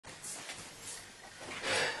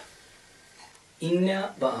ഇന്ന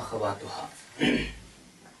വഅഖവാതുഹ.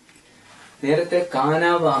 നേരത്തെ കാന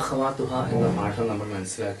വഅഖവാതുഹ എന്ന പാഠം നമ്മൾ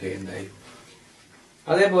മനസ്സിലാക്കുകയുണ്ടായി.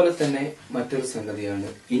 അതേപോലെ തന്നെ മറ്റൊരു സംഗതിയാണ്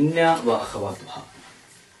ഇന്ന വഅഖവാതുഹ.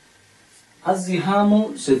 അസ്സിഹാമു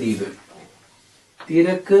ശദീദുൻ,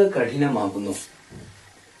 തിരക്ക് കഠിനമാകുന്നു.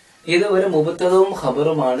 ഇത് ഒരു മുബത്തദവും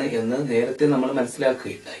ഖബറുമാണ് എന്ന് നേരത്തെ നമ്മൾ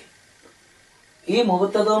മനസ്സിലാക്കുകയുണ്ടായി. ഈ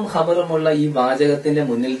മുബത്തദവും ഖബറുമുള്ള ഈ വാചകത്തിന്റെ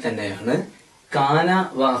മുന്നിൽ തന്നെയാണ് കാന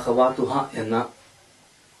വഅഖവാതുഹ എന്ന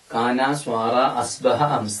കാന, സ്വാറ, അസ്ബഹ,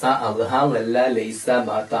 അംസ, അദ്ഹ, വല്ല, ലൈസ,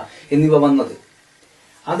 ബാത്ത എന്നിവ വന്നത്.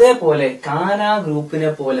 അതേപോലെ കാന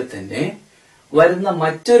ഗ്രൂപ്പിനെ പോലെ തന്നെ വരുന്ന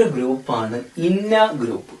മറ്റൊരു ഗ്രൂപ്പാണ് ഇന്ന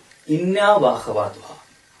ഗ്രൂപ്പ്. ഇന്ന വഅഖവാതുഹ.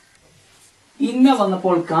 ഇന്ന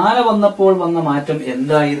വന്നപ്പോൾ കാന വന്നപ്പോൾ വന്ന മാറ്റം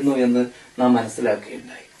എന്തായിരുന്നു എന്ന് നാം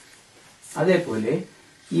മനസ്സിലാക്കുകയുണ്ടായി. അതേപോലെ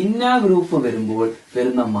ഇന്ന ഗ്രൂപ്പ് വരുമ്പോൾ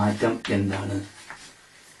വരുന്ന മാറ്റം എന്താണ്?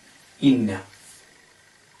 ഇന്ന.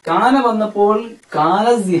 കാന വന്നപ്പോൾ കാന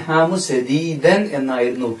സിഹാമു ശദീദൻ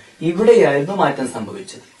എന്നായിരുന്നു, ഇവിടെയായിരുന്നു മാറ്റം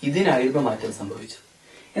സംഭവിച്ചത്, ഇതിനായിരുന്നു മാറ്റം സംഭവിച്ചത്.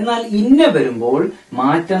 എന്നാൽ ഇന്ന വരുമ്പോൾ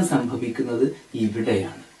മാറ്റം സംഭവിക്കുന്നത്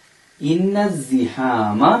ഇവിടെയാണ്. ഇന്ന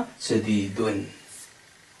സിഹാമ ശദീദുൻ.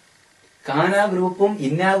 കാന ഗ്രൂപ്പും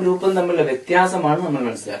ഇന്ന ഗ്രൂപ്പും തമ്മിലുള്ള വ്യത്യാസമാണ് നമ്മൾ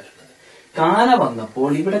മനസ്സിലാക്കേണ്ടത്. കാന വന്നപ്പോൾ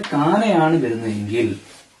ഇവിടെ കാനയാണ് വരുന്നതെങ്കിൽ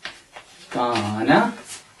കാന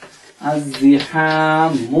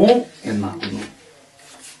അസ്സിഹാമു എന്നാകുന്നു.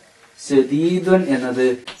 ശദീദുൻ എന്നത്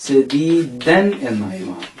ശദീദൻ എന്നായി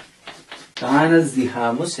മാറും. കാന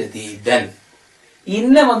സിഹാമു ശദീദൻ.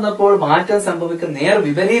 ഇന്ന വന്നപ്പോൾ മാറ്റം സംഭവിക്കുന്ന നേർ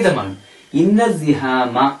വിപരീതമാണ്. ഇന്ന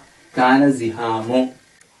സിഹാമ കാന സിഹാമു,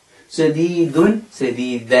 ശദീദുൻ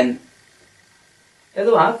ശദീദൻ.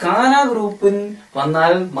 അഥവാ കാന ഗ്രൂപ്പിൻ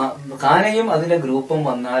വന്നാൽ കാനയും അതിന്റെ ഗ്രൂപ്പും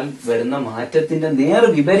വന്നാൽ വരുന്ന മാറ്റത്തിന്റെ നേർ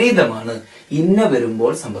വിപരീതമാണ് ഇന്ന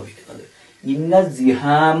വരുമ്പോൾ സംഭവിക്കുന്നത്. ഇന്ന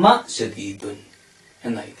സിഹാമ ശദീദുൻ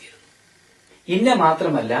എന്നായിത്തീരുന്നു. ഇന്ന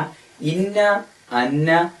മാത്രമല്ല, ഇന്ന, അന്ന,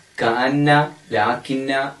 കഅന്ന,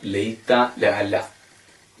 ലാകിന്ന, ലൈത, ലഅല.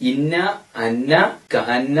 ഇന്ന, അന്ന,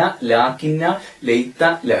 കഅന്ന, ലാകിന്ന, ലൈത,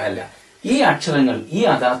 ലഅല. ഈ അക്ഷരങ്ങൾ, ഈ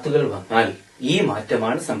അദാത്തുകൾ വന്നാൽ ഈ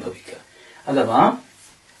മാറ്റമാണ് സംഭവിക്കുക. അഥവാ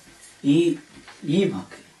ഈ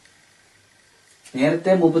വാക്കിന്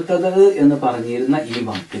നേരത്തെ മുബത്തദ് എന്ന് പറഞ്ഞിരുന്ന ഈ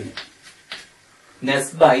വാക്കിന്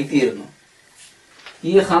നസ്ബായി തീരുന്നു.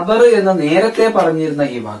 ഈ ഖബർ എന്ന് നേരത്തെ പറഞ്ഞിരുന്ന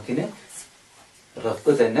ഈ വാക്കിന്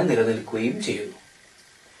റഫ് തന്നെ നിലനിൽക്കുകയും ചെയ്യുന്നു.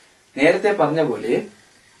 നേരത്തെ പറഞ്ഞ പോലെ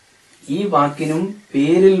ഈ വാക്കിനും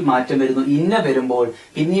പേരിൽ മാറ്റം വരുന്നു. ഇന്ന വരുമ്പോൾ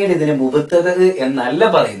പിന്നീട് ഇതിനെ മുബത്തദ് എന്നല്ല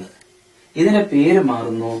പറയുന്നത്, ഇതിന്റെ പേര്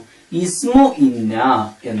മാറുന്നു. ഇസ്മു ഇന്ന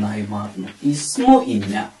എന്നായി മാറുന്നു. ഇസ്മു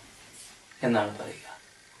ഇന്ന എന്നാണ് പറയുക.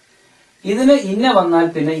 ഇതിന് ഇന്ന വന്നാൽ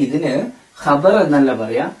പിന്നെ ഇതിന് ഖബർ എന്നല്ല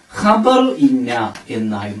പറയാ, ഖബർ ഇന്ന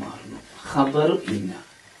എന്നായി മാറുന്നു. ഖബർ ഇന്ന.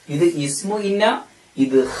 ഇത് ഇസ്മു ഇന്ന,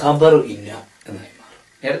 ഇത് ഖബർ ഇന്ന എന്നായി മാറും.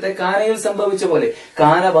 നേരത്തെ കാനയിൽ സംഭവിച്ച പോലെ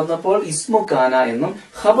കാന വന്നപ്പോൾ ഇസ്മു കാന എന്നും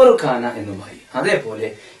ഖബർ കാന എന്നുമായി. അതേപോലെ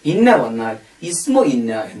ഇന്ന വന്നാൽ ഇസ്മു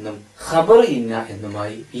ഇന്ന എന്നും ഖബർ ഇന്ന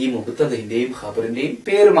എന്നുമായി ഈ മുബത്തദിന്റെയും ഖബറിന്റെയും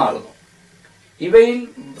പേര് മാറുന്നു. ഇവയിൽ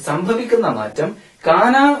സംഭവിക്കുന്ന മാറ്റം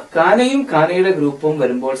കാനയും കാനയുടെ ഗ്രൂപ്പും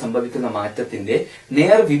വരുമ്പോൾ സംഭവിക്കുന്ന മാറ്റത്തിന്റെ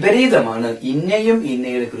നേർ വിപരീതമാണ് ഇന്നയും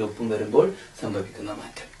ഇന്നയുടെ ഗ്രൂപ്പും വരുമ്പോൾ സംഭവിക്കുന്ന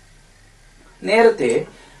മാറ്റം. നേരത്തെ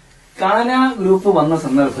കാന ഗ്രൂപ്പ് വന്ന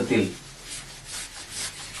സന്ദർഭത്തിൽ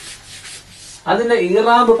അതിന്റെ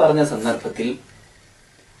ഇറാബ് പറഞ്ഞ സന്ദർഭത്തിൽ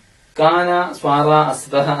കാന, സ്വാറ,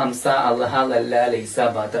 അസ്ബഹ, അംസ, അദ്ഹ, ലല്ല, ലൈസ,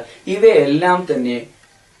 ബാത്ത ഇവയെല്ലാം തന്നെ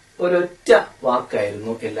ഒരൊറ്റ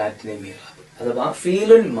വാക്കായിരുന്നു എല്ലാറ്റിന്റെയും ഇറാബ്. അഥവാ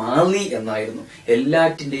ഫീലുൽ മാലി എന്നായിരുന്നു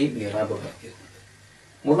എല്ലാറ്റിന്റെയും ഇറാബ് പറഞ്ഞിരുന്നത്.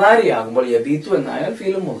 മുദാരിയാകുമ്പോൾ യബീതു എന്നായാൽ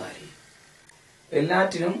ഫീലുൽ മുദാരി.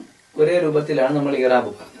 എല്ലാറ്റിനും ഒരേ രൂപത്തിലാണ് നമ്മൾ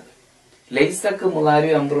ഇറാബ് പറഞ്ഞത്. ലൈസക്ക്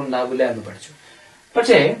മുദാരി അംറും ഉണ്ടാവില്ല എന്ന് പഠിച്ചു.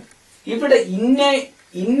 പക്ഷേ ഇവിടെ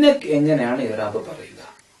ഇന്നക്ക് എങ്ങനെയാണ് ഇറാബ് പറയുക?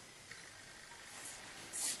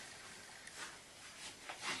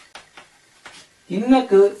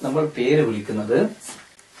 ഇന്നക്ക് നമ്മൾ പേര് വിളിക്കുന്നത്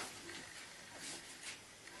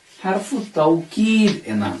ഹർഫു തൗക്കീദ്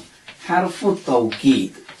എന്നാണ്. ഹർഫു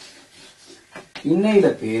തൗക്കീദ്.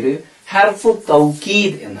 ഇന്നയുടെ പേര് ഹർഫു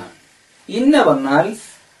തൗക്കീദ് എന്നാണ്. ഇന്ന വന്നാൽ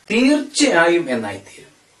തീർച്ചയായും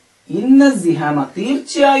എന്നായിത്തീരും. ഇന്ന സിഹാമ,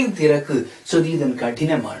 തീർച്ചയായും തിരക്ക്, ശദീദൻ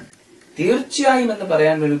കഠിനമാണ്. തീർച്ചയായും എന്ന്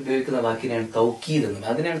പറയാൻ വേണ്ടി ഉപയോഗിക്കുന്ന വാക്കിനെയാണ് തൗക്കീദ് എന്ന്.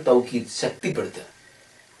 അതിനാണ് തൗക്കീദ്, ശക്തിപ്പെടുത്തുക,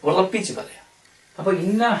 ഉറപ്പിച്ച് പറയാം. അപ്പൊ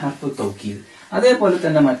ഇന്ന ഹർഫു തൗക്കീദ്. അതേപോലെ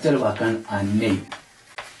തന്നെ മറ്റൊരു വാക്കാണ് അന്നയും.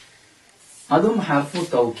 അതും ഹർഫു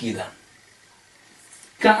തൗക്കീദാണ്.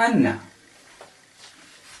 കഅന്ന,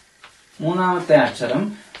 മൂന്നാമത്തെ അക്ഷരം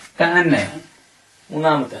കഅന്നയാണ്,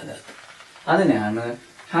 മൂന്നാമത്തെ അദാത്ത്. അതിനാണ്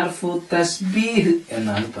ഹർഫു തസ്ബീഹ്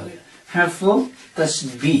എന്നാണ് പറയുക. ഹർഫു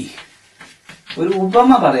തസ്ബീഹ്. ഒരു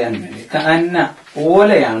ഉപമ പറയാൻ വേണ്ടി കഅന്ന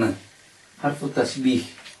പോലെയാണ് ഹർഫു തശ്ബീഹ്.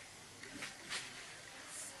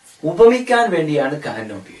 ഉപമിക്കാൻ വേണ്ടിയാണ്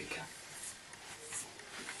കഅന്ന ഉപയോഗിക്കുക.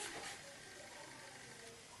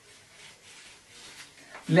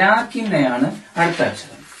 ലാക്കിന്നയാണ് അടുത്ത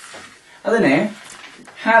അക്ഷരം. അതിനെ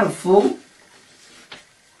ഹർഫു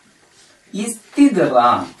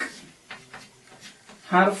ഇസ്തിദ്റാഖ്,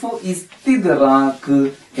 ഹർഫു ഇസ്തിദ്റാഖ്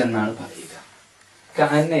എന്നാണ് പറയുക.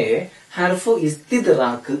 കഅന്നയെ ഹർഫു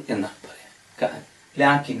ഇസ്തിദ്റാഖ് എന്നാണ് പറയാം.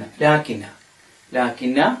 ലാക്കിന്ന ലാക്കിന്ന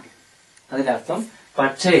ലാക്കിന്ന അതിന്റെ അർത്ഥം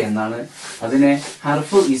പക്ഷേ എന്നാണ്. അതിനെ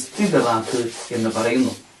ഹർഫു ഇസ്തിദ്റാഖ് എന്ന്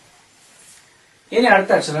പറയുന്നു. ഇനി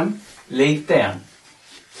അടുത്ത അക്ഷരം ലൈത്തയാണ്.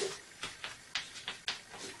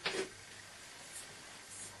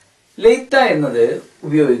 ലൈത്ത എന്നത്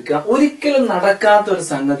ഉപയോഗിക്കുക ഒരിക്കലും നടക്കാത്ത ഒരു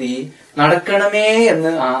സംഗതി നടക്കണമേ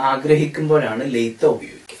എന്ന് ആഗ്രഹിക്കുമ്പോഴാണ് ലൈത്ത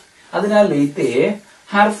ഉപയോഗിക്കുക. അതിനാൽ ലൈത്തയെ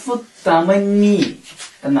ഹർഫു തമന്നി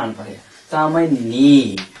എന്നാണ് പറയാ. തമന്നി,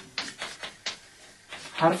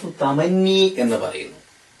 ഹർഫു തമന്നി എന്ന് പറയുന്നു.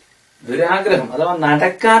 ദുരാഗ്രഹം അഥവാ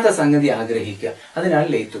നടക്കാത്ത സംഗതി ആഗ്രഹിക്കുക, അതിനാണ്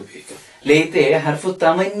ലൈത്ത ഉപയോഗിക്കുക. ലൈത്തയെ ഹർഫു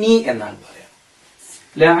തമന്നി എന്നാണ് പറയാ.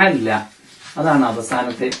 ലഅല്ല അതാണ്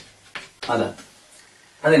അവസാനത്തെ അതാണ്.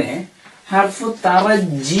 അതിനെ ഹർഫു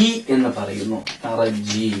തറജി എന്ന് പറയുന്നു.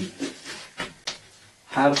 തറജി,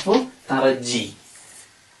 ഹർഫു തറജി,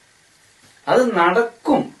 അത്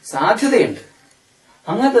നടക്കും, സാധ്യതയുണ്ട്,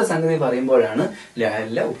 അങ്ങനത്തെ സംഗതി പറയുമ്പോഴാണ്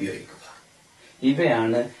ലഅല്ല ഉപയോഗിക്കുക.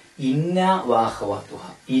 ഇവയാണ് ഇന്ന വാഹവാത്തുഹ.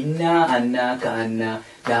 ഇന്ന, അന്ന, കഅന്ന,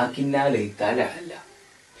 ലാകിന്ന, ലൈത്ത, ലഅല്ല.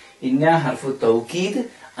 ഇന്ന ഹർഫു തൗക്കീദ്,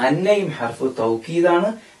 അന്നയും ഹർഫു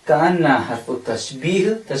തൗക്കീദാണ്. കഅന്ന ഹർഫു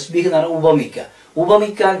തശ്ബീഹ്, തശ്ബീഹ് എന്ന് പറഞ്ഞാൽ ഉപമിക്കുക,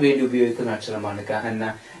 ഉപമിക്കാൻ വേണ്ടി ഉപയോഗിക്കുന്ന അക്ഷരമാണ് കഅന്ന.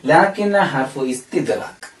 ലാകിന്ന ഹർഫു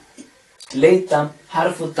ഇസ്തിദ്റാഖ്, ലൈത്ത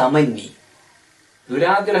ഹർഫു തമന്നി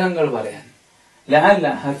ദുരാഗ്രഹങ്ങൾ പറയാൻ. ലഅല്ല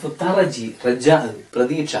ഹർഫു തറജി, റജാ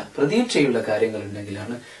പ്രതീക്ഷ, പ്രതീക്ഷയുള്ള കാര്യങ്ങൾ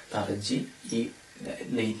ഉണ്ടെങ്കിലാണ് തറജി ഈ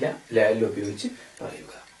ലൈല ലഅല്ല ഉപയോഗിച്ച്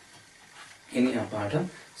പറയുക. ഇനി ആ പാഠം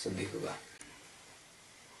ശ്രദ്ധിക്കുക.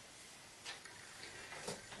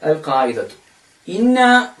 അൽ ഖായിദത്തു ഇന്ന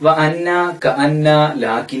വ അന്ന കഅന്ന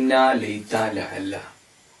ലാകിന്ന ലൈത ലഅല്ല.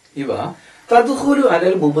 ഇവ തദ്ഖുലു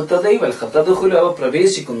അലൽ മുബ്തദഇ വൽ ഖബർ, തദ്ഖുലു അവ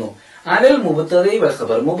പ്രവേശിക്കുന്നു അലൽ മുബ്തദഇ വൽ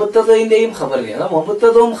ഖബർ, മുബ്തദഇന്റെയും ഖബറിന്റെയും, അതായത്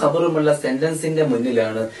മുബ്തദവും ഖബറുമുള്ള സെന്റൻസിന്റെ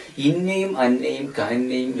മുന്നിലാണ് ഇന്നയും അന്നയും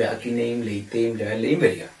കഅന്നയും ലാകിന്നയും ലൈതയും ലഅല്ലയും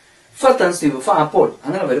വരിക. ഫതൻസിബു, അപ്പോൾ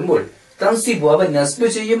അങ്ങനെ വരുമ്പോൾ തൻസിബു അവ നസ്ബ്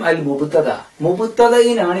ചെയ്യും അൽ മുബ്തദ,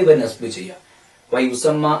 മുബ്തദയിനാണ് ഇവ നസ്ബ് ചെയ്യുക.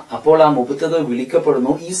 വയുസമ്മ അപ്പോൾ ആ മുബ്തദ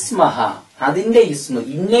വിളിക്കപ്പെടുന്നു ഇസ്മഹ, അതിന്റെ ഇസ്മ,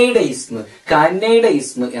 ഇന്നയുടെ ഇസ്മ, കഅന്നയുടെ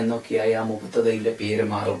ഇസ്മ എന്നൊക്കെയായി ആ മുബ്തദയുടെ പേര്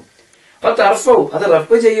മാറും. ഫതർഫഉ അത്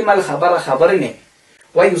റഫ് ചെയ്യും അൽ ഖബറ, ഖബറിനെ.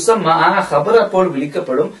 വയുസമ്മ ആ ഖബർ അപ്പോൾ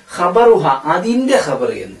വിളിക്കപ്പെടും ഖബറുഹ അതിന്റെ ഖബർ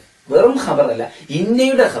എന്ന്. വെറും ഖബർ അല്ല,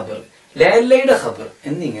 ഇന്നയുടെ ഖബർ, ലഅല്ലയുടെ ഖബർ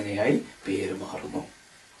എന്നിങ്ങനെയായി പേര് മാറുന്നു.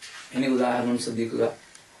 ഇനി ഉദാഹരണം ശ്രദ്ധിക്കുക.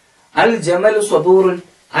 അൽ ജമലു സ്വബൂറുൻ,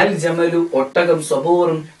 അൽ ജമലു ഒട്ടകം,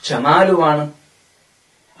 സ്വബൂറുൻ ക്ഷമാലുവാണ്.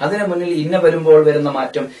 അതിനു മുന്നിൽ ഇന്ന വരുമ്പോൾ വരുന്ന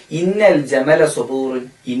മാറ്റം ഇന്നൽ ജമല സ്വബൂറുൻ,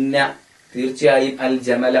 ഇന്ന തീർച്ചയായും അൽ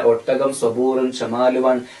ജമല ഒട്ടകം, സ്വബൂറുൻ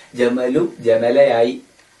ക്ഷമാലുവാൻ, ജമലു ജമലയായി,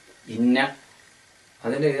 ഇന്ന.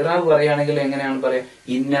 അതിന്റെ ഇറാബ് പറയുകയാണെങ്കിൽ എങ്ങനെയാണ് പറയാ?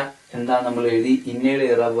 ഇന്ന എന്താ നമ്മൾ എഴുതി, ഇന്നയുടെ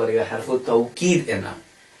ഇറാബ് പറയുക ഹർഫു തൗക്കീദ് എന്നാണ്.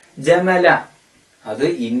 ജമല അത്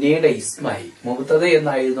ഇന്നയുടെ ഇസ്മായി, മുബ്തദ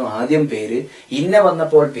എന്നായിരുന്നു ആദ്യം പേര്, ഇന്ന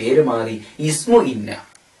വന്നപ്പോൾ പേര് മാറി, ഇസ്മു ഇന്ന.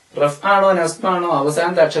 റഫ് ആണോ നസ്ബാണോ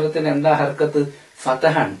അവസാനത്തെ അക്ഷരത്തിന് എന്താ ഹർക്കത്ത്?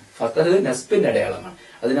 ഫതഹാണ്. ഫതഹ് നസ്ബിന്റെ അടയാളമാണ്.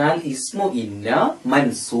 അതിനാൽ ഇസ്മു ഇന്ന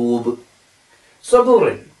മൻസൂബ്.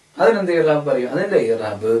 സ്വബൂറൻ അതിനെന്ത് ഇറാബ് പറയും? അതിന്റെ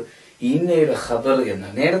ഇറാബ് ഇന്നയുടെ ഖബർ എന്ന്.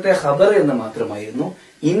 നേരത്തെ ഖബർ എന്ന് മാത്രമായിരുന്നു,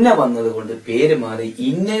 ഇന്ന വന്നത് കൊണ്ട് പേര് മാറി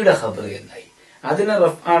ഇന്നയുടെ ഖബർ എന്നായി. അതിന്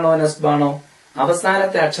റഫ് ആണോ നസ്ബാണോ?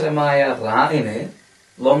 അവസാനത്തെ അക്ഷരമായ റാഇന്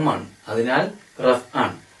ലൊമ്മാണ്, അതിനാൽ റഫ്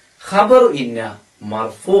ആണ്. ഖബർ ഇന്ന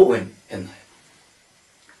മർഫൂഉൻ എന്നായി.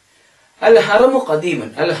 അൽ ഹറമു ഖദീമൻ,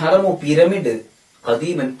 അൽ ഹറമു പിരമിഡ്,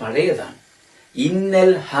 ഖദീമൻ പഴയതാണ്.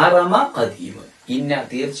 ഇന്നൽ ഹറമ ഖദീമൻ, ഇന്ന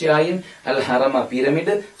തീർച്ചയായും അൽ ഹറമ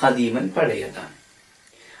പിരമിഡ്, ഖദീമൻ പഴയതാണ്.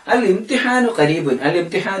 അൽ ഇംതിഹാനു ഖരീബുൻ, അൽ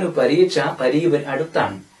ഇംതിഹാനു പരീക്ഷ, ഖരീബൻ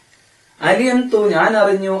അടുത്താണ്. അലിയന്തു ഞാൻ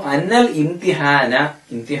അറിഞ്ഞു, അന്നൽ ഇംതിഹാന,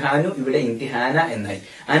 ഇംതിഹാനു ഇവിടെ ഇംതിഹാന എന്നായി.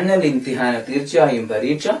 അന്നൽ ഇംതിഹാന തീർച്ചയായും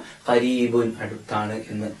പരീക്ഷ, ഖരീബുൻ അടുത്താണ്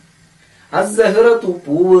എന്ന്. അസ്സഹറത്തു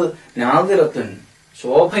പൂവ്, നാദിറത്തുൻ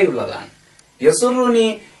ശോഭയുള്ളതാണ്. യസുറുനി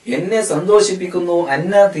എന്നെ സന്തോഷിപ്പിക്കുന്നു,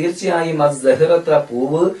 അന്ന തീർച്ചയായും അസ്സഹറത്ത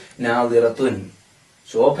പൂവ്, നാദിറത്തുൻ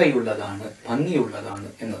ശോഭയുള്ളതാണ്, ഭംഗിയുള്ളതാണ്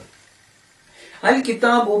എന്നത്. അൽ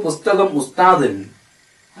കിതാബു പുസ്തകം, ഉസ്താദുൻ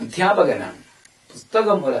അധ്യാപകനാണ്,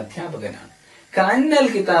 പുസ്തകം ഒരു അധ്യാപകനാണ്. കഅന്നൽ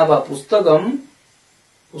കിതാബ പുസ്തകം,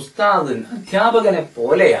 ഉസ്താദുൻ അധ്യാപകനെ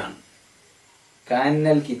പോലെയാണ്.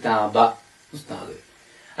 കഅന്നൽ കിതാബ ഉസ്താദ്.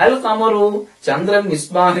 അൽ ഖമറു ചന്ദ്രൻ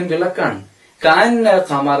മിസ്ബാഹുൻ വിളക്കാണ്. കഅന്നൽ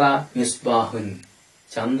ഖമറ മിസ്ബാഹുൻ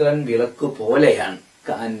ചന്ദ്രൻ വിളക്ക് പോലെയാണ്.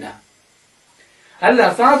 കഅന്ന. അൽ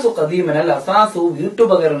അസാസു ഖദീമൻ അൽ അസാസു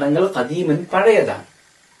വീട്ടുപകരണങ്ങൾ ഖദീമൻ പഴയതാണ്.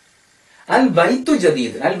 അൽ ബൈത്തു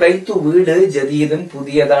ജദീദ് അൽ ബൈത്തു വീട് ജദീദൻ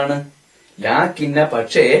പുതിയതാണ്. ലാക്കിന്ന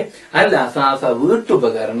പക്ഷേ അൽ അസാസ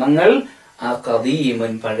വീട്ടുപകരണങ്ങൾ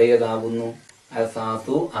ഖദീമൻ പഴയതാകുന്നു.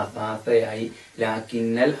 അസാസു അസാസയായി.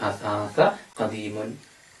 ലാക്കിന്നൽ അസാസ ഖദീമുൻ.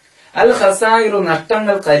 അൽ ഖസായിറു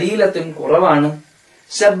നഷ്ടങ്ങൾ ഖലീലത്തുൻ കുറവാണ്.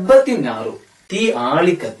 ശബ്ബത്തിനാറു തീ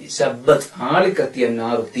ആളിക്കത്തി. ശബ്ബത്ത് ആളിക്കത്തിയ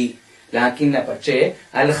നാറു തീ. ലാക്കിന്ന പക്ഷേ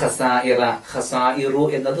അൽ ഖസായിറ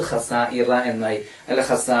ഖസായിറു എന്നത് ഖസായിറ എന്നായി. അൽ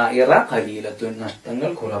ഖസായിറ ഖലീലത്തുൻ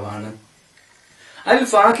നഷ്ടങ്ങൾ കുറവാണ്. അൽ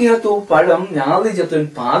ഫാക്കിഹത്തു പഴം നാദിജത്തുൻ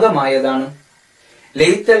പാകമായതാണ്.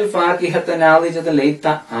 ലൈത്തൽ ഫാക്കിഹത്ത നാദിജത്തുൻ ലൈത്ത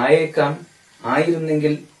ആയേക്കാം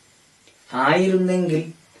ആയിരുന്നെങ്കിൽ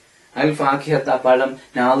അൽ ഫാക്കിഹത്ത പഴം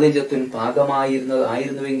നാദിജത്തുൻ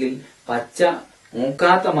പാകമായിരുന്നതായിരുന്നുവെങ്കിൽ പച്ച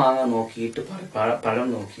മൂക്കാത്ത മാങ്ങ നോക്കിയിട്ട്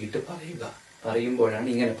പഴം നോക്കിയിട്ട് പറയുമ്പോഴാണ്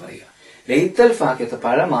ഇങ്ങനെ പറയുക. ലൈത്തൽ ഫാക്കിഹത്ത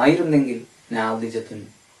പഴമായിരുന്നെങ്കിൽ നാദിജത്തുൻ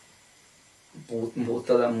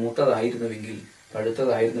മൂത്തതായിരുന്നുവെങ്കിൽ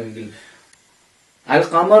പഴുത്തതായിരുന്നുവെങ്കിൽ. അൽ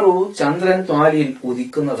ഖമറു ചന്ദ്രൻ ത്വാലിയിൽ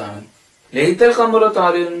ഉദിക്കുന്നതാണ്. ലൈത്തൽ ഖമറു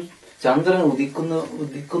ത്വാലിയിൽ ചന്ദ്രൻ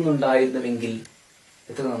ഉദിക്കുന്നുണ്ടായിരുന്നുവെങ്കിൽ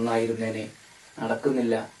എത്ര നന്നായിരുന്നേനെ.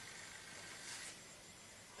 നടക്കുന്നില്ല.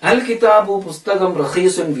 അൽ കിതാബു പുസ്തകം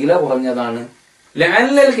റഖീസുൻ വില കുറഞ്ഞതാണ്.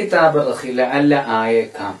 ലഅല്ലൽ കിതാബ് ലഅല്ല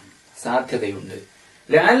ആയേക്കാം സാധ്യതയുണ്ട്.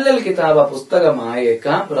 ലഅല്ലൽ കിതാബ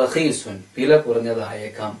പുസ്തകമായേക്കാം റഖീസുൻ വില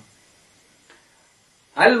കുറഞ്ഞതായേക്കാം.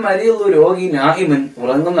 അൽ മരീദു രോഗി നായിമുൻ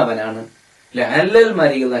ഉറങ്ങുന്നവനാണ്. ലഅല്ലൽ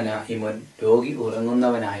മരീദ നായിമുൻ രോഗി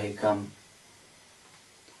ഉറങ്ങുന്നവനായേക്കാം.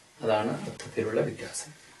 അതാണ് അർത്ഥത്തിലുള്ള വ്യത്യാസം.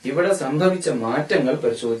 ഇവിടെ സംഭവിച്ച മാറ്റങ്ങൾ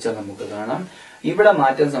പരിശോധിച്ചാൽ നമുക്ക് കാണാം. ഇവിടെ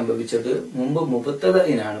മാറ്റം സംഭവിച്ചത് മുമ്പ്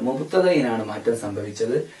മുബത്തദയിനാണ് മാറ്റം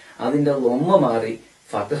സംഭവിച്ചത്. അതിന്റെ ലൊമ്മ മാറി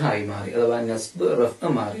ഫത്ഹായി മാറി. അഥവാ നസ്ബ് റഫ്അ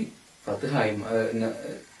മാറി ഫത്ഹായി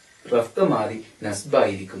റഫ്അ മാറി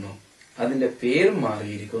നസ്ബായിരിക്കുന്നു. അതിന്റെ പേരും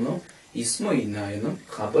മാറിയിരിക്കുന്നു. ഇസ്മു ഇന്ന എന്നും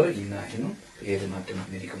ഖബർ ഇന്ന എന്നും പേര് മാറ്റം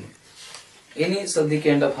വന്നിരിക്കുന്നു. ഇനി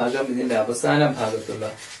ശ്രദ്ധിക്കേണ്ട ഭാഗം ഇതിന്റെ അവസാന ഭാഗത്തുള്ള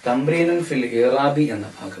തംറീനുൻ ഫിൽ ഇറാബി എന്ന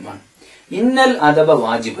ഭാഗമാണ്. ഇന്നൽ അദബ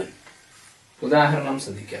വാജിബൻ. ഉദാഹരണം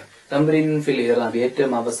ശ്രദ്ധിക്കുക. തംറീനുൻ ഫിൽ ഇറാബി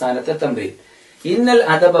ഏറ്റവും അവസാനത്തെ തംറീൻ. ഇന്നൽ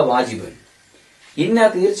അദബ വാജിബൻ. ഇന്ന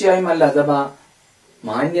തീർച്ചയായും അൽ അദബ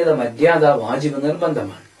മാന്യത മര്യാദ വാജിബ്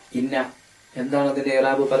നിർബന്ധമാണ്. ഇന്ന എന്താണ് അതിന്റെ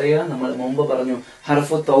ഇറാബ് പറയുക? നമ്മൾ മുമ്പ് പറഞ്ഞു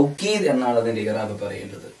ഹർഫു തൗക്കീദ് എന്നാണ് അതിന്റെ ഇറാബ്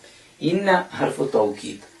പറയേണ്ടത്. ഇന്ന ഹർഫു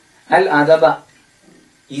തൗക്കീദ്. അൽ അദബ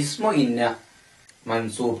ഇസ്മു ഇന്ന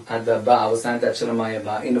മൻസൂബ്. അദബ അവസാനത്തെ അക്ഷരമായ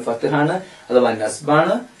ബ ഇന്ന് ഫത്ഹാണ് അഥവാ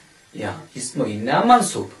നസ്ബാണ്. ഇസ്മു ഇന്ന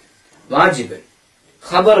മൻസൂബ് വാജിബൻ.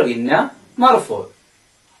 ഖബർ ഇന്ന മർഫൂ.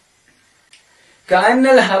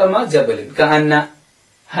 കഅന്നൽ ഹറമ ജബലുൻ. കഅന്ന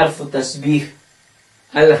ഹർഫു തസ്ബീഹ്.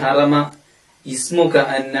 അൽ ഹറമ ഇസ്മു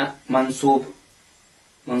കഅന്ന മൻസൂബ്.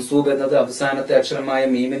 മൻസൂബ് എന്നത് അവസാനത്തെ അക്ഷരമായ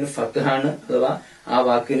മീമിന് ഫത്ഹാണ് അഥവാ ആ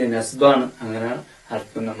വാക്കിന് നസ്ബാണ്. അങ്ങനെയാണ്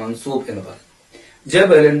ഹർഫുന്ന മൻസൂബ് എന്ന് പറയുന്നത്.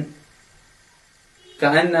 ജബലുൻ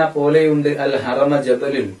കഅന്ന പോലെയുണ്ട്. അൽ ഹറമ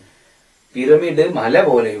ജബലുൻ പിരമിഡ് മല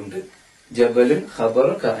പോലെയുണ്ട്. ജബലുൻ ഖബർ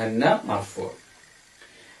കഅന്ന മർഫൂ.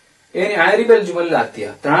 ഇനി ആരിബൽ ജുമൽ ആത്തിയ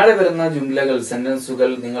താഴെ വരുന്ന ജുംലകൾ സെന്റൻസുകൾ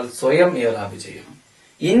നിങ്ങൾ സ്വയം ഇറാബ് ചെയ്യണം.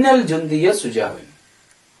 ഇന്നൽ ജുന്ദിയ സുജാവൻ.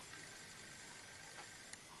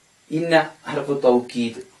 ഇന്ന ഹർഫു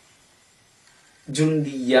തൗക്കീദ്.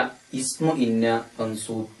 ജുന്ദിയ ഇസ്മു ഇന്ന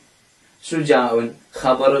മൻസൂബ്. സുജാവൻ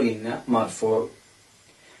ഖബർ ഇന്ന മർഫൂ.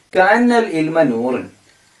 കഅന്നൽ ഇൽമ നൂറൻ.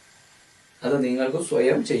 അത് നിങ്ങൾക്ക്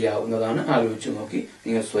സ്വയം ചെയ്യാവുന്നതാണ്. ആലോചിച്ചു നോക്കി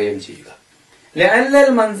നിങ്ങൾ സ്വയം ചെയ്യുക.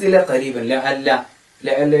 ലഅല്ലൽ മൻസില ഖരീബൻ.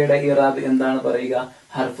 ലഅല്ലയുടെ ഇറാബ് എന്താണ് പറയുക?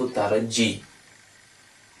 ഹർഫു തറജ്ജി.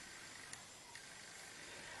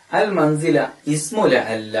 അൽ മൻസില ഇസ്മു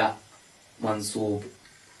ലഅല്ല മൻസൂബ്.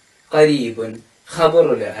 ഖരീബുൻ ഖബർ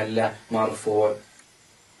ലഅല്ല മർഫൂ.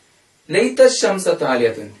 ലൈത الشمس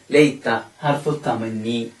طالعة. ലൈത ഹർഫു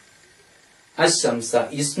തമന്നി. الشمس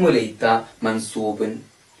اسم ليت منصوب.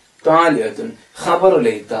 طالعة خبر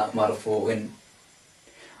ليت مرفوع.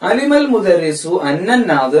 علم المدرس أن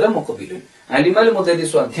الناظر مقبل. അലിമൽ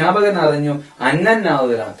മുദരിസു അധ്യാപകൻ അറിഞ്ഞു. അന്നൻ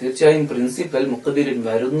നാദിറ തീർച്ചയായും പ്രിൻസിപ്പൽ മുഖബിലിൻ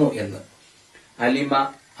വരുന്നു എന്ന്. അലിമ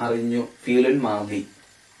അറിഞ്ഞു ഫീലുൻ മാദി.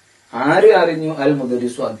 ആര് അറിഞ്ഞു? അൽ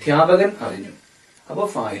മുദരിസു അധ്യാപകൻ അറിഞ്ഞു. അപ്പൊ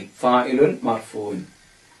ഫായിലുൻ മർഫൂൻ.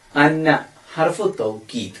 അന്ന ഹർഫു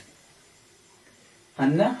തൗക്കീദ്.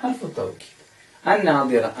 അന്ന ഹർഫു തൗക്കീദ്.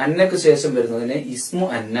 അന്നാദിറ അന്നക്ക് ശേഷം വരുന്നതിനെ ഇസ്മു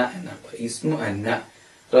അന്ന എന്നാണ്. ഇസ്മു അന്ന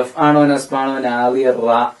റഫ് ആണോ നസ്ബാണോ? നാദിർ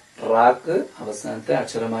റാ. റാക്ക് അവസാനത്തെ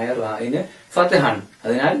അക്ഷരമായ റായിന് ഫത്ഹാണ്.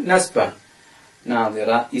 അതിനാൽ നസ്ബാണ്.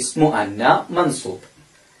 നാദിറ ഇസ്മു അന്ന മൻസൂബ്.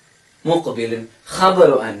 മുഖ്ബിലുൻ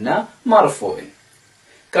ഖബറു അന്ന മർഫൂഉൻ.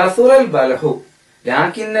 കസുറൽ ബലഹു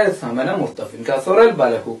ലാകിന്നൽ സമന മുർത്തഫിൻ. കസുറൽ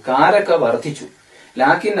ബലഹു കാരക വർദ്ധിച്ചു.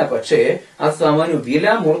 ലാകിന്ന പക്ഷേ അസമനു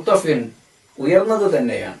വില മുർത്തഫിൻ ഉയർന്നത്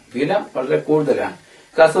തന്നെയാണ്. വില വളരെ കൂടുതലാണ്.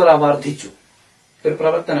 കസുറ വർദ്ധിച്ചു ഒരു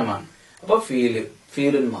പ്രവർത്തനമാണ്. അപ്പൊ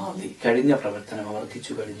ഫീലുൻ മാദി കഴിഞ്ഞ പ്രവർത്തനം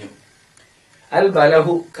വർദ്ധിച്ചു കഴിഞ്ഞു. അൽ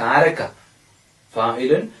ബലഹു കാരക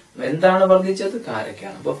ഫായിലുൻ എന്താണ് വർദ്ധിച്ചത്?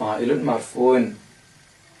 കാരക്കാണ്. അപ്പൊ ഫായിലുൻ മർഫൂൻ.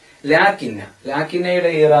 ലാക്കിന്നയുടെ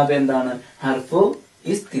ഇറാബ് എന്താണ്? ഹർഫു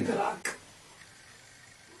ഇസ്തിദ്റാഖ്.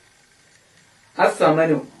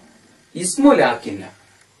 അസ്സമനു ഇസ്മു ലാക്കിന്ന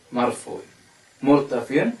മർഫൂൻ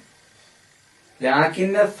മുർത്തഫിൻ.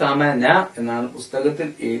 ലാക്കിന്ന സമന എന്നാണ്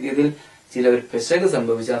പുസ്തകത്തിൽ എഴുതിയതിൽ ചില ഒരു പെശക്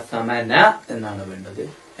സംഭവിച്ച സമന എന്നാണ് വേണ്ടത്.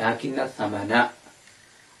 ലാക്കിന്ന സമന.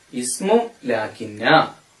 ഇസ്മു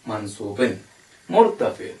ലാക്കിന്ന മൻസൂബൻ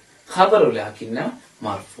മുർത്തഫിൻ. ഖബറു ലാക്കിന്ന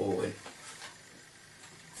മർഫൂൻ.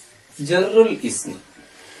 ജറുൽ ഇസ്മ.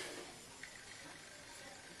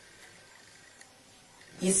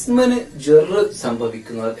 ഇസ്മിന് ജറ്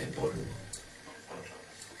സംഭവിക്കുന്നത് എപ്പോൾ?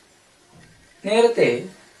 നേരത്തെ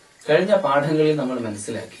കഴിഞ്ഞ പാഠങ്ങളിൽ നമ്മൾ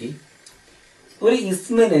മനസ്സിലാക്കി ഒരു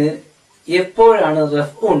ഇസ്മിന് എപ്പോഴാണ്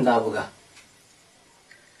റഫ് ഉണ്ടാവുക?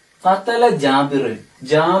 ഫതല ജാബിറിൻ,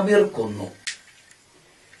 ജാബിർ കൊന്നു.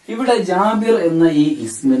 ഇവിടെ ജാബിർ എന്ന ഈ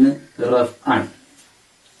ഇസ്മിന് റഫ് ആണ്,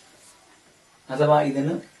 അഥവാ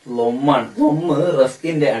ഇതിന് ലൊമ്മാണ്. ലൊമ്മ്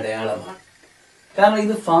റഫിന്റെ അടയാളമാണ്. കാരണം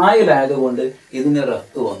ഇത് ഫായിലായതുകൊണ്ട് ഇതിന്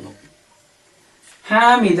റഫ് വന്നു.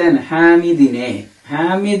 ഹാമിദൻ, ഹാമിദിനെ,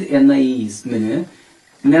 ഹാമിദ് എന്ന ഈ ഇസ്മിന്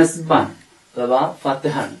നസ്ബാൻ അഥവാ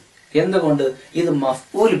ഫത്ഹാണ്. എന്തുകൊണ്ട്? ഇത്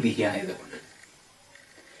മഫ്ഊൽ ബിഹി ആയതുകൊണ്ട്.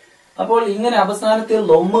 അപ്പോൾ ഇങ്ങനെ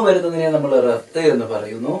അവസാനത്തിൽ ലൊമ്മ് വരുന്നതിനെ നമ്മൾ റഫ് എന്ന്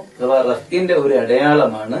പറയുന്നു, അഥവാ റഫിന്റെ ഒരു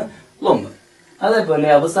അടയാളമാണ് ലൊമ്മ്.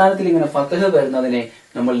 അതേപോലെ അവസാനത്തിൽ ഇങ്ങനെ ഫത്ഹ് വരുന്നതിനെ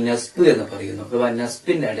നമ്മൾ നസ്ബ് എന്ന് പറയുന്നു, അഥവാ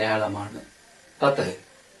നസ്ബിന്റെ അടയാളമാണ് ഫത്ഹ്.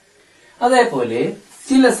 അതേപോലെ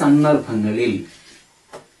ചില സന്ദർഭങ്ങളിൽ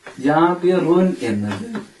ജാബിറുൻ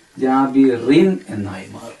എന്നത് ജാബിറിൻ എന്നായി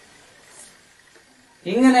മാറും.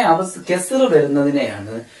 ഇങ്ങനെ കെസ്ർ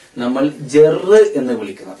വരുന്നതിനെയാണ് നമ്മൾ ജറ് എന്ന്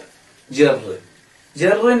വിളിക്കുന്നത്.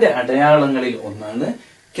 ജറിന്റെ അടയാളങ്ങളിൽ ഒന്നാണ്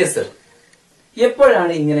കെസ്ർ.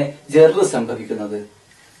 എപ്പോഴാണ് ഇങ്ങനെ ജറ് സംഭവിക്കുന്നത്?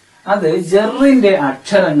 അത് ജറിന്റെ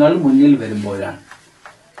അക്ഷരങ്ങൾ മുന്നിൽ വരുമ്പോഴാണ്.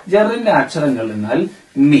 ജറിന്റെ അക്ഷരങ്ങൾ എന്നാൽ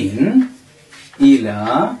മിൻ, ഇല,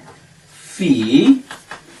 ഫി,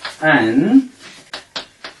 അൻ,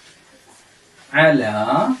 അല,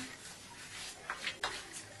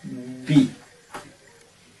 ബി.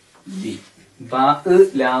 ബാ,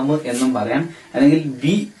 ലാമ് എന്നും പറയാം, അല്ലെങ്കിൽ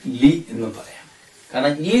ബി, ലി എന്നും പറയാം.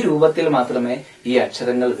 കാരണം ഈ രൂപത്തിൽ മാത്രമേ ഈ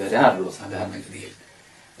അക്ഷരങ്ങൾ വരാറുള്ളൂ സാധാരണഗതിയിൽ.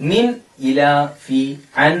 മിൻ, ഇല, ഫി,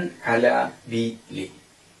 അൻ, അല, ബി, ലി.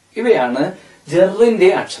 ഇവയാണ് ജറിന്റെ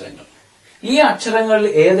അക്ഷരങ്ങൾ. ഈ അക്ഷരങ്ങളിൽ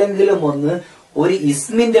ഏതെങ്കിലും ഒന്ന് ഒരു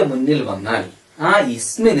ഇസ്മിന്റെ മുന്നിൽ വന്നാൽ ആ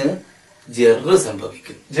ഇസ്മിന് ജറ്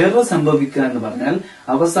സംഭവിക്കും. ജറ് സംഭവിക്കുക എന്ന് പറഞ്ഞാൽ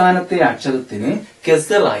അവസാനത്തെ അക്ഷരത്തിന്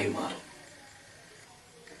കെസറായി മാറും.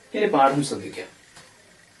 ഇനി പാഠം ശ്രദ്ധിക്കാം.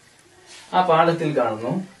 ആ പാഠത്തിൽ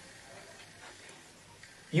കാണുന്നു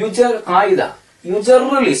യുജർ ഖായിദ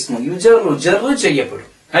യുജറുൽ ഇസ്മു, യുജറു ജറ് ചെയ്യപ്പെടും.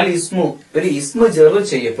 അൽ ഇസ്മു ഒരു ഇസ്മു ജറ്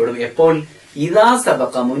ചെയ്യപ്പെടും എപ്പോൾ? ഇദാ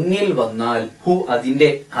സബഖ മുന്നിൽ വന്നാൽ, ഹു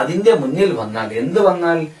അതിന്റെ മുന്നിൽ വന്നാൽ. എന്ത്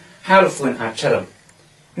വന്നാൽ? ഹർഫുൻ അക്ഷരം,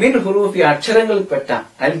 മിൻ ഹുറൂഫി അക്ഷരങ്ങളിൽപ്പെട്ട,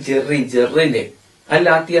 അൽ ജറി ജറിന്റെ, അൽ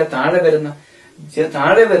ആത്തിയ താഴെ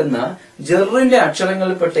വരുന്ന ജറിന്റെ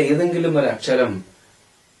അക്ഷരങ്ങളിൽപ്പെട്ട ഏതെങ്കിലും ഒരു അക്ഷരം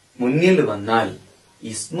മുന്നിൽ വന്നാൽ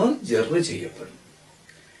ഇസ്മു ജറ് ചെയ്യപ്പെടും.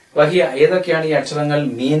 വഹിയ ഏതൊക്കെയാണ് ഈ അക്ഷരങ്ങൾ?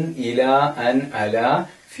 മീൻ, ഇല, അൻ, അല,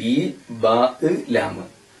 ഫി, ബാ, ലാമ്.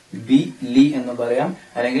 ബി, ലി എന്ന് പറയാം,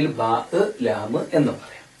 അല്ലെങ്കിൽ ബാ, ലാമ് എന്ന്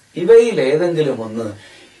പറയാം. ഇവയിൽ ഏതെങ്കിലും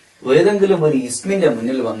ഒരു ഇസ്മിന്റെ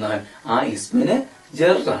മുന്നിൽ വന്നാൽ ആ ഇസ്മിന്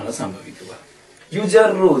ജറാണ് സംഭവിക്കുക.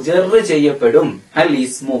 യുജറു ജറ് ചെയ്യപ്പെടും. അൽ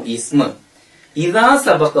ഇസ്മു ഇസ്മ. ഇദാ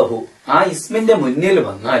സബഖഹു ആ ഇസ്മിന്റെ മുന്നിൽ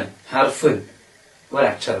വന്നാൽ ഹർഫുൻ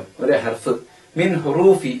ഒരക്ഷരം, ഒരു ഹർഫ്, മിൻ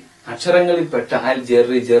ഹുറൂഫി അക്ഷരങ്ങളിൽപ്പെട്ട, അൽ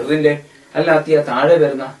ജറി ജറിന്റെ, അല്ലാത്തിയ താഴെ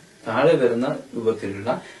വരുന്ന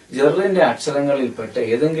രൂപത്തിലുള്ള ജറിന്റെ അക്ഷരങ്ങളിൽപ്പെട്ട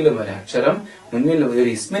ഏതെങ്കിലും ഒരു അക്ഷരം മുന്നിൽ, ഒരു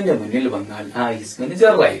ഇസ്മിന്റെ മുന്നിൽ വന്നാൽ ആ ഇസ്മിന്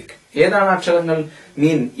ജറായിരിക്കും. ഏതാണ് അക്ഷരങ്ങൾ?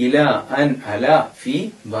 മീൻ, ഇല, അൻ, അല,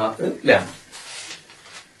 ഫി, ബാ, ലാം.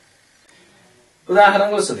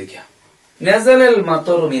 ഉദാഹരണങ്ങൾ ശ്രദ്ധിക്കാം. നസലൽ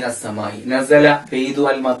മത്തറു മിനസ്സമായി, നസല പെയ്തു,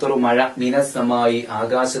 അൽ മത്തറു മഴ, മിനസ്സമായി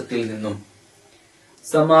ആകാശത്തിൽ നിന്നും.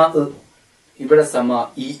 സമാ ഇവിടെ സമാ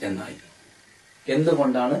ഇ എന്നായി.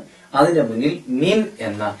 എന്തുകൊണ്ടാണ്? അതിന്റെ മുന്നിൽ മിൻ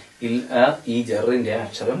എന്ന ഈ ജറിന്റെ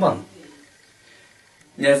അക്ഷരം വന്നു.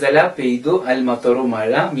 നസല പെയ്തു, അൽ മത്തറു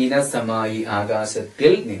മഴ, മിനസ്സമായി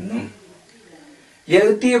ആകാശത്തിൽ നിന്നും.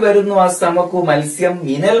 യഅ്തി വരുന്നു അസ്സമകു മത്സ്യം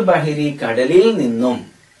മിനൽ ബഹരി കടലിൽ നിന്നും.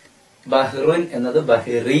 ബഹ്റുൻ എന്നത്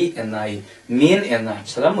ബഹരി എന്നായി, മീൻ എന്ന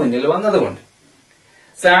അക്ഷരം മുന്നിൽ വന്നതുകൊണ്ട്.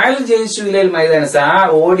 സഅൽ ജയ്ഷു ഇലൽ മൈദാൻ, സഅ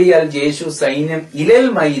ഓടിയൽ ജയ്ഷു സൈന്യം, ഇലൽ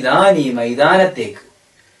മൈദാനി മൈതാനത്തേക്ക്.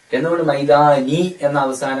 എന്നുകൊണ്ട് മൈദാനി എന്ന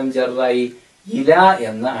അവസാനം ജറായി, ഇല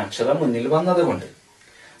എന്ന അക്ഷരം മുന്നിൽ വന്നതുകൊണ്ട്.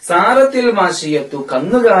 സാറത്തിൽ മാഷിയത്തു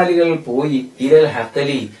കന്നുകാലികൾ പോയി, ഇലൽ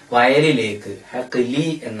ഹഖലി വയലിലേക്ക്, ഹഖലി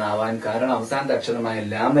എന്നാവാൻ കാരണം അവസാനത്തെ അക്ഷരമായ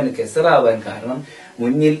ലാമിന് കെസറാവാൻ കാരണം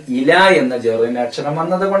മുന്നിൽ ഇല എന്ന ജറിന്റെ അക്ഷരം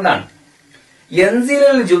വന്നതുകൊണ്ടാണ്.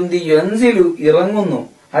 യൻസിലൽ ജുന്തി, യൻസിലു ഇറങ്ങുന്നു,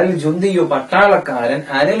 അൽ ജുന്തിയു പട്ടാളക്കാരൻ,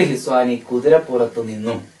 അനൽ ഹിസ്വാനി കുതിരപ്പുറത്തു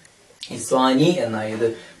നിന്നും. ഹിസ്വാനി എന്നായത്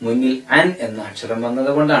മുന്നിൽ അൻ എന്ന അക്ഷരം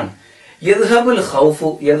വന്നതുകൊണ്ടാണ്. യദ്ഹബുൽ ഖൗഫു,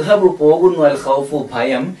 യദ്ഹബു പോകുന്നു, അൽ ഖൗഫു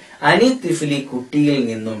ഭയം, അനി തിഫ്ലി കുട്ടിയിൽ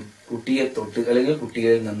നിന്നും, കുട്ടിയെ തൊട്ട് അല്ലെങ്കിൽ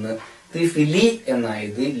കുട്ടിയിൽ നിന്ന്. തിഫ്ലി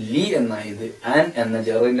എന്നായത് ലി എന്നായത് അൻ എന്ന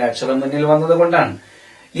ജറിന്റെ അക്ഷരം മുന്നിൽ വന്നതുകൊണ്ടാണ്.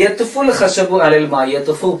 യത്ഫുൽ ഖശബു അലൽ മാ,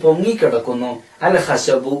 യത്ഫു പൊങ്ങിക്കിടക്കുന്നു, അൽ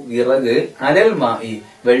ഖശബു വിറക്, അലൽ മായി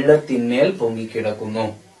വെള്ളത്തിന്മേൽ പൊങ്ങിക്കിടക്കുന്നു.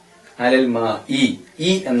 അലൽ മാ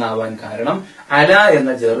ഈ എന്നാവാൻ കാരണം അല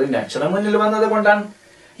എന്ന ജറിന്റെ അക്ഷരം മുന്നിൽ വന്നത് കൊണ്ടാണ്.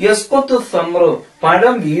 യസ്കുത്തു സമ്രു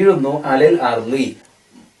പഴം വീഴുന്നു, അലൽ അർലി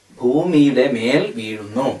ഭൂമിയുടെ മേൽ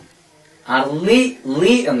വീഴുന്നു. അർലി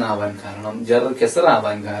ലി എന്നാവാൻ കാരണം ജർ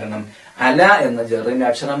കെസറാവാൻ കാരണം അല എന്ന ജറിന്റെ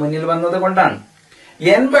അക്ഷരം മുന്നിൽ വന്നത് കൊണ്ടാണ്.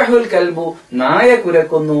 യൻബഹുൽ കൽബു നായ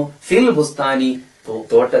കുരക്കുന്നു, ഫിൽ ബുസ്താനി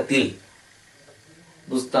തോട്ടത്തിൽ.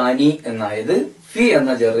 ബുസ്താനി എന്നായത് ഫി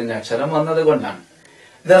എന്ന ജറിന്റെ അക്ഷരം വന്നത് കൊണ്ടാണ്.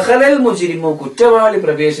 ദഖലൽ മുജ്രിമു കുറ്റവാളി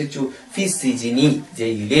പ്രവേശിച്ചു, ഫി സിജിനി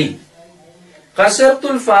ജയിലിൽ.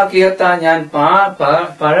 കശർത്തുൽ ഫാക്കിഹത്ത ഞാൻ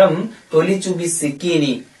പഴം തൊലിച്ചു, ബി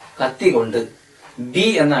സിക്കീനി കത്തി കൊണ്ട്. ബി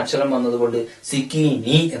എന്ന അക്ഷരം വന്നതുകൊണ്ട്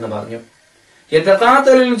സിക്കീനി എന്ന് പറഞ്ഞു.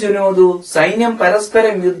 യതഖാതലുൽ ജുനൂദു സൈന്യം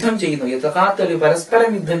പരസ്പരം യുദ്ധം ചെയ്യുന്നു. യതഖാതലു പരസ്പരം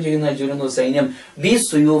യുദ്ധം ചെയ്യുന്ന ജുനൂദു സൈന്യം, ബി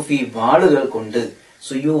സുയൂഫി വാളുകൾ കൊണ്ട്.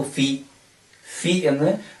 സുയൂഫി ഫി എന്ന്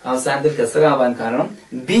അവസാനത്തിൽ കസറാവാൻ കാരണം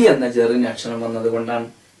ബി എന്ന ജറിന് അക്ഷരം വന്നതുകൊണ്ടാണ്.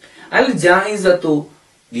 അൽ ജായിസത്തു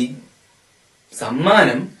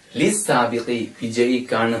സമ്മാനം, ലിസ്സാബിഖി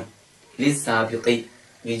വിജയിക്കാണ്. ലിസ്സാബിഖി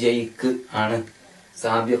വിജയിക്ക് ആണ്.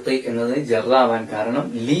 സാബിഖി എന്നത് ജറാവാൻ കാരണം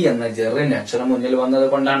ലി എന്ന ജറിന് അക്ഷരം മുന്നിൽ വന്നത്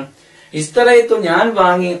കൊണ്ടാണ്. ഇസ്തറയത്തു ഞാൻ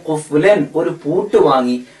വാങ്ങി, ഖുഫ്ലൻ ഒരു പൂട്ട്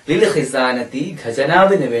വാങ്ങി, ലിൽ ഖിസാനത്തി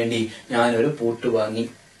ഖജനാവിന് വേണ്ടി ഞാൻ ഒരു പൂട്ട് വാങ്ങി.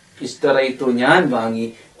 ഇസ്തറയത്തു ഞാൻ വാങ്ങി,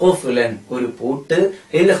 ഖുഫ്ലൻ ഒരു പൂട്ട്,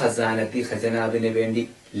 ലിൽ ഖസാനത്തി ഖജനാവിന് വേണ്ടി.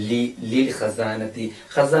 ലിൽ ഖസാനത്തി,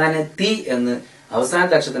 ഖസാനത്തി എന്ന്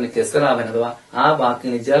അവസാനത്തെ അക്ഷരത്തിന് കെസറാവാൻ അഥവാ ആ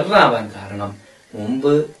വാക്കിന് ജറാവാൻ കാരണം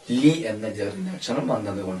മുമ്പ് ലി എന്ന ജറിന്റെ അക്ഷരം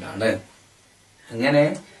വന്നത് കൊണ്ടാണ്. അങ്ങനെ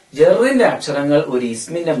ജറിന്റെ അക്ഷരങ്ങൾ ഒരു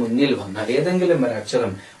ഇസ്മിന്റെ മുന്നിൽ വന്നാൽ, ഏതെങ്കിലും ഒരു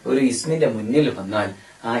അക്ഷരം ഒരു ഇസ്മിന്റെ മുന്നിൽ വന്നാൽ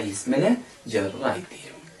ആ ഇസ്മിന്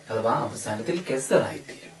ജറായിത്തീരും അഥവാ അവസാനത്തിൽ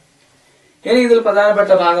കെസറായിത്തീരും. ഇനി ഇതിൽ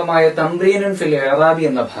പ്രധാനപ്പെട്ട ഭാഗമായ തംറീനുൻ ഫിൽ ഇഅറാബി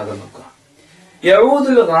എന്ന ഭാഗം നോക്കുക.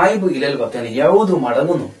 യഊദുൽ ഗായിബു ഇലൽ വതനി, യഊദു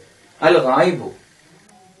മടങ്ങുന്നു, അൽ ഗായിബു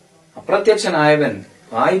അപ്രത്യക്ഷനായവൻ,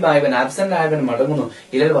 ഗായിബായവൻ ആബ്സെന്റ് ആയവൻ മടങ്ങുന്നു,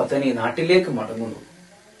 ഇലൽ വതനി നാട്ടിലേക്ക് മടങ്ങുന്നു.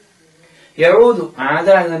 യഊദു ആദ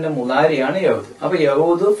എന്നതിന്റെ മുലാരിയാണ് യഊദു. അപ്പൊ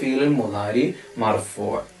യഊദു ഫീലുൽ മുലാരി മർഫൂ,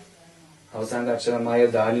 അവസാനത്തെ അക്ഷരമായ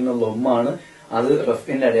ദാലിനുള്ള ഒമ്മാണ്, അത്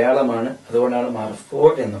റഫിന്റെ അടയാളമാണ്, അതുകൊണ്ടാണ് മർഫൂ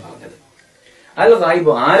എന്ന് പറഞ്ഞത്. അൽ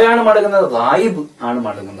ഗായിബ് ആരാണ് മടങ്ങുന്നത്? ഗായിബ് ആണ്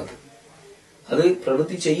മടങ്ങുന്നത്. അത്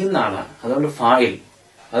പ്രവൃത്തി ചെയ്യുന്ന ആളാണ്, അതുകൊണ്ട് ഫായിൽ.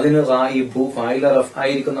 അതിന് ഗായിബു ഫായില റഫ്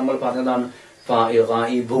ആയിരിക്കും, നമ്മൾ പറഞ്ഞതാണ്.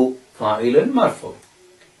 ഗായിബു ഫായിലുൻ മർഫൂ.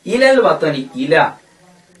 ഇലൽ വതനി ഇല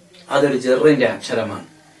അതൊരു ജറിന്റെ അക്ഷരമാണ്.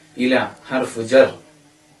 ഇല ഹർഫു ജർ,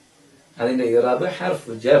 അതിന്റെ ഇറാബ്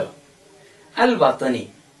ഹർഫു ജർ. അൽ വതനി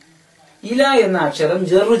ഇല എന്ന അക്ഷരം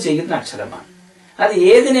ജറു ചെയ്യുന്ന അക്ഷരമാണ്. അത്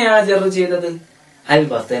ഏതിനെയാണ് ജറു ചെയ്തത്? അൽ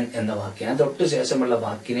വതൻ എന്ന വാക്കിനെ, തൊട്ട് ശേഷമുള്ള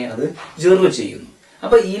വാക്കിനെ അത് ജറു ചെയ്യുന്നു.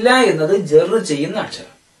 അപ്പൊ ഇല എന്നത് ജറു ചെയ്യുന്ന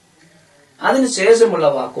അക്ഷരം, അതിനുശേഷമുള്ള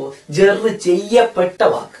വാക്കോ ജറു ചെയ്യപ്പെട്ട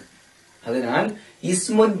വാക്ക്. അതിനാൽ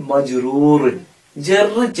ഇസ്മുൻ മജ്റൂറുൻ,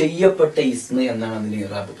 ജറു ചെയ്യപ്പെട്ട ഇസ്മ എന്നാണ് അതിന്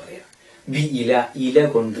ഇറാബ് പറയാ. ബി ഇല, ഇല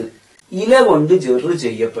കൊണ്ട്, ഇല കൊണ്ട് ജറു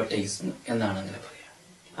ചെയ്യപ്പെട്ട ഇസ്മ എന്നാണ് അങ്ങനെ പറയാ.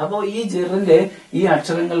 അപ്പോ ഈ ജറിന്റെ ഈ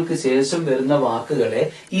അക്ഷരങ്ങൾക്ക് ശേഷം വരുന്ന വാക്കുകളെ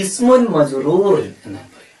ഇസ്മുൻ മജ്റൂറുൻ എന്നാണ്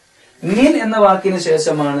പറയാ. മിൻ എന്ന വാക്കിന്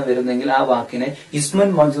ശേഷമാണ് വരുന്നെങ്കിൽ ആ വാക്കിനെ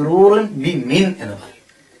ഇസ്മുൻ മജ്റൂറുൻ ബി മിൻ എന്ന് പറയും.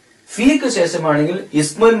 ഫീക്ക് ശേഷമാണെങ്കിൽ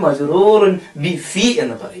ഇസ്മുൻ മജ്റൂറുൻ ബി ഫി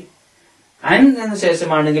എന്ന് പറയും. അൻ എന്ന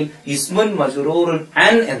ശേഷമാണെങ്കിൽ ഇസ്മുൻ മജ്റൂറുൻ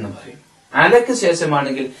അൻ എന്ന് പറയും. അലക്ക്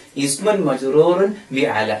ശേഷമാണെങ്കിൽ ഇസ്മുൻ മജ്റൂറുൻ ബി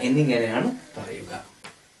അല എന്നിങ്ങനെയാണ് പറയുക.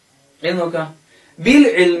 എന്ന് നോക്കാം. ബിൽ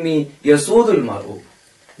ഇൽമി യസൂദുൽ മറു,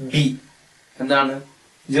 ബി എന്താണ്?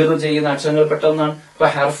 ജർ ചെയ്യുന്ന അക്ഷരങ്ങൾ പെട്ടെന്നാണ്. അപ്പൊ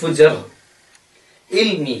ഹർഫു ജർ.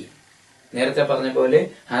 ഇൽമി നേരത്തെ പറഞ്ഞ പോലെ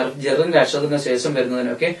ഹർഫ് ജറിന്റെ അക്ഷരത്തിന് ശേഷം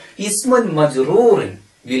വരുന്നതിനൊക്കെ ഇസ്മുൻ മജ്റൂറിൻ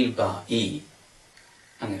ബിൽ ബാഇ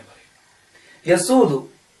അങ്ങനെ പറയും. യസൂദു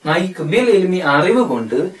നയിക്കും, ബിൽ ഇൽമി അറിവ്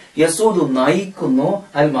കൊണ്ട്, യസൂദു നയിക്കുന്നു,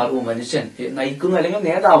 അൽ മർഉ മനുഷ്യൻ നയിക്കുന്നു അല്ലെങ്കിൽ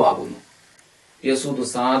നേതാവാകുന്നു. യസൂദു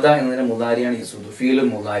സാദ എന്നതിന്റെ മുദാരിയാണ് യസൂദു, ഫീലുൽ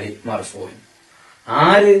മുദാരി മർഫൂൻ.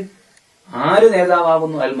 ആര്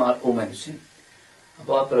നേതാവാകുന്നു? അൽ മർഉ മനുഷ്യൻ.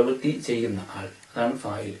 അപ്പൊ ആ പ്രവൃത്തി ചെയ്യുന്ന ആൾ, അതാണ്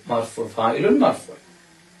ഫായിൽ, മർഫൂ, ഫായിലുൻ മർഫൂ.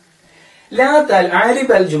 ലാ തൽ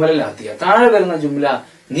ആരിബ് അൽ ജുമല ആത്തിയ, താഴെ വരുന്ന ജുംല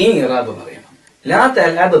നീ ഇറാബ് പറയണം. ലാ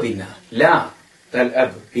തൽ അബ് ബിന്നാർ, ലാ തൽ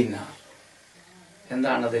അബ് ബിന്നാർ.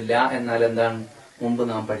 എന്താണത്? ലാ എന്നാൽ എന്താണ്? മുമ്പ്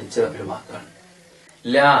നാം പഠിച്ച ഒരു വാക്കാണ്.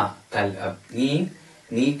 ലാ തൽ അബ്,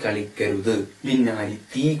 നീ കളിക്കരുത്. ബിന്നാരി,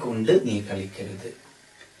 തീ കൊണ്ട് നീ കളിക്കരുത്.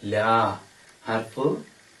 ലാ ഹർഫ്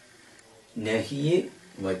നഹിയ്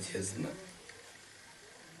വജസ്മ.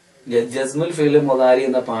 ജസ്മുൽ ഫീൽ മുദാരി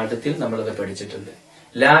എന്ന പാഠത്തിൽ നമ്മളത് പഠിച്ചിട്ടുണ്ട്.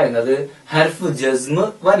 ലാ എന്നത് ഹർഫ് ജസ്മ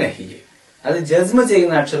വ നഹിയ്, അത് ജസ്മ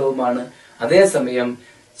ചെയ്യുന്ന അക്ഷരവുമാണ്, അതേസമയം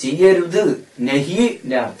ചെയ്യരുത്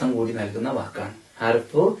നഹിയുടെ അർത്ഥം കൂടി നൽകുന്ന വാക്കാണ്.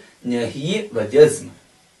 ഹർഫ് നഹിയ് വ ജസ്മ.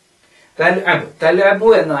 തൽ അബ്, തൽ അബു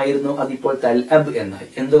എന്നായിരുന്നു, അതിപ്പോൾ തൽ അബ് എന്നായി.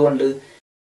 എന്തുകൊണ്ട്?